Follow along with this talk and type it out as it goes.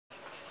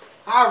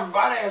Hi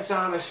everybody, it's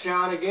Honest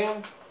John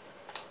again.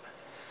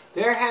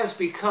 There has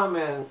become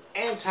an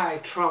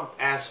anti-Trump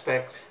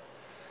aspect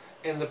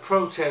in the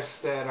protests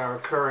that are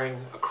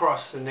occurring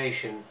across the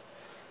nation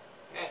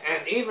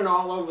and even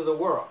all over the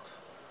world.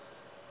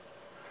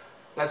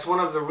 That's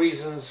one of the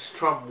reasons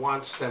Trump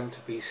wants them to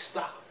be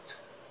stopped.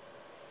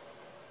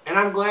 And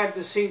I'm glad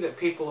to see that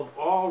people of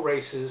all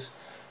races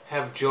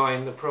have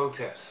joined the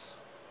protests.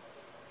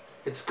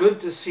 It's good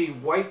to see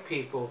white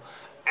people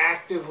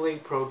actively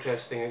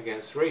protesting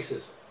against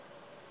racism.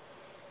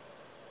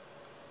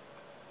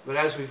 But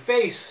as we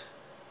face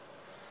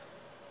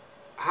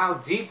how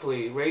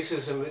deeply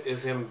racism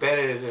is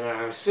embedded in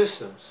our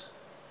systems,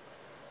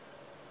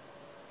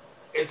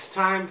 it's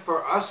time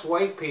for us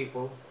white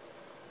people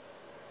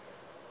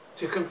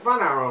to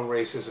confront our own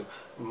racism.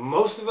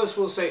 Most of us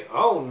will say,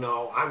 "Oh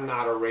no, I'm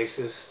not a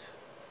racist."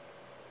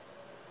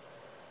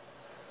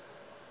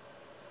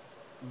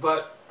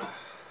 But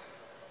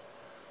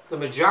the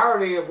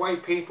majority of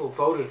white people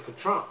voted for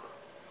Trump.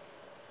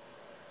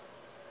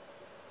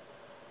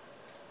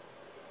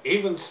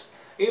 Even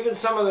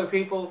some of the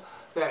people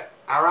that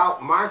are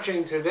out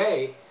marching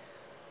today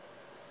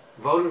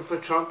voted for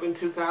Trump in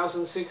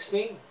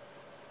 2016.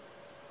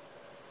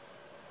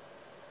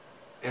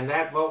 And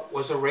that vote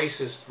was a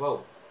racist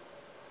vote.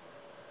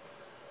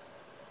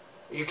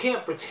 You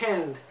can't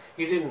pretend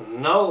you didn't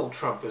know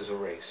Trump is a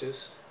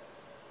racist.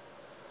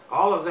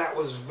 All of that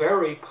was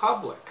very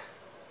public.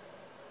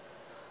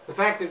 The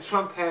fact that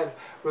Trump had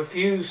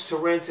refused to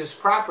rent his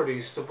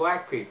properties to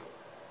black people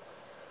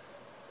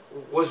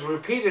was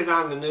repeated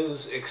on the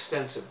news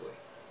extensively.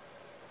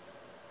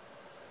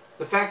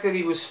 The fact that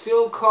he was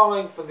still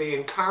calling for the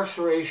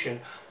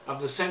incarceration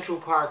of the Central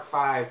Park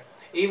Five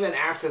even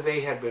after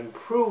they had been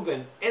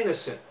proven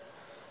innocent,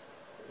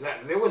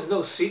 that there was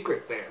no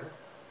secret there.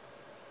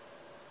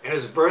 And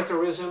his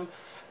birtherism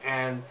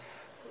and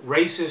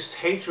racist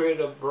hatred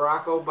of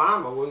Barack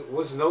Obama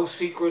was no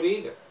secret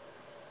either.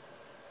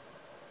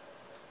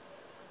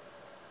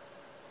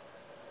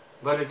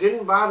 But it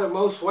didn't bother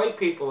most white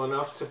people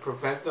enough to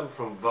prevent them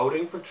from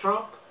voting for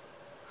Trump,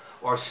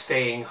 or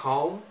staying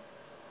home,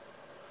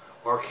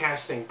 or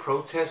casting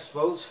protest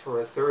votes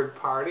for a third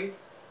party.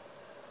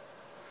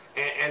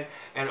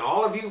 And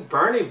all of you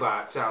Bernie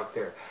bots out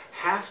there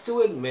have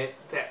to admit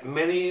that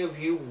many of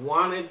you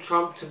wanted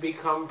Trump to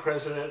become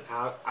president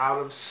out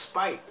of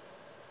spite.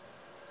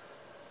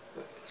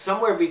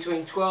 Somewhere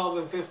between 12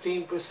 and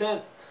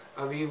 15%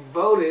 of you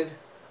voted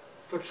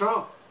for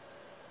Trump.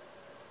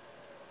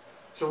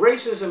 So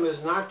racism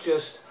is not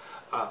just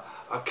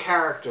a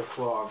character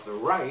flaw of the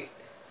right.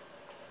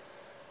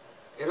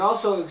 It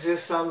also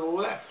exists on the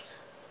left.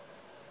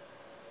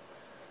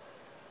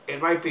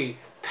 It might be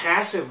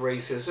passive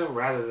racism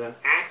rather than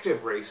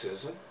active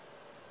racism,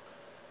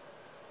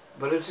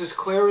 but it's as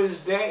clear as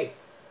day.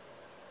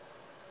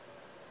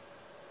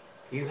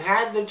 You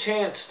had the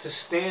chance to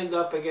stand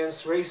up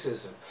against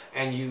racism,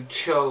 and you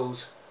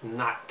chose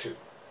not to.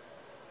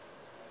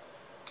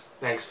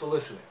 Thanks for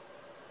listening.